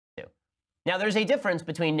Now, there's a difference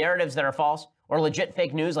between narratives that are false or legit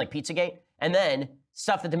fake news like Pizzagate, and then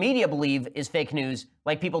stuff that the media believe is fake news,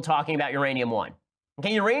 like people talking about Uranium One.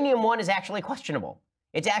 Okay, Uranium One is actually questionable.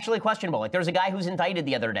 It's actually questionable. Like, there's a guy who's indicted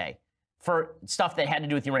the other day for stuff that had to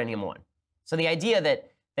do with Uranium One. So the idea that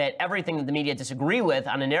everything that the media disagree with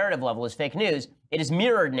on a narrative level is fake news, it is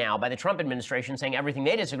mirrored now by the Trump administration saying everything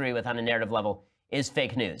they disagree with on a narrative level is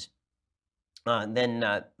fake news.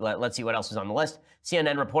 Let's see what else is on the list.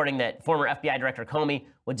 CNN reporting that former FBI Director Comey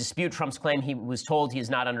would dispute Trump's claim he was told he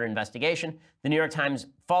is not under investigation. The New York Times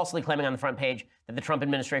falsely claiming on the front page that the Trump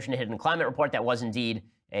administration hid in a climate report. That was indeed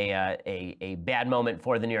a bad moment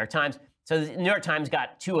for the New York Times. So the New York Times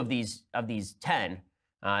got 2 of these 10.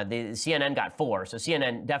 The CNN got 4. So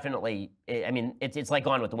CNN definitely, I mean, it's like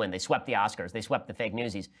Gone with the Wind. They swept the Oscars. They swept the fake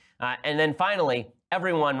newsies. And then finally,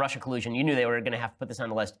 everyone, Russia collusion. You knew they were going to have to put this on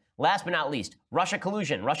the list. Last but not least, Russia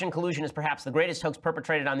collusion. Russian collusion is perhaps the greatest hoax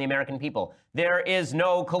perpetrated on the American people. There is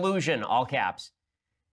no collusion, all caps.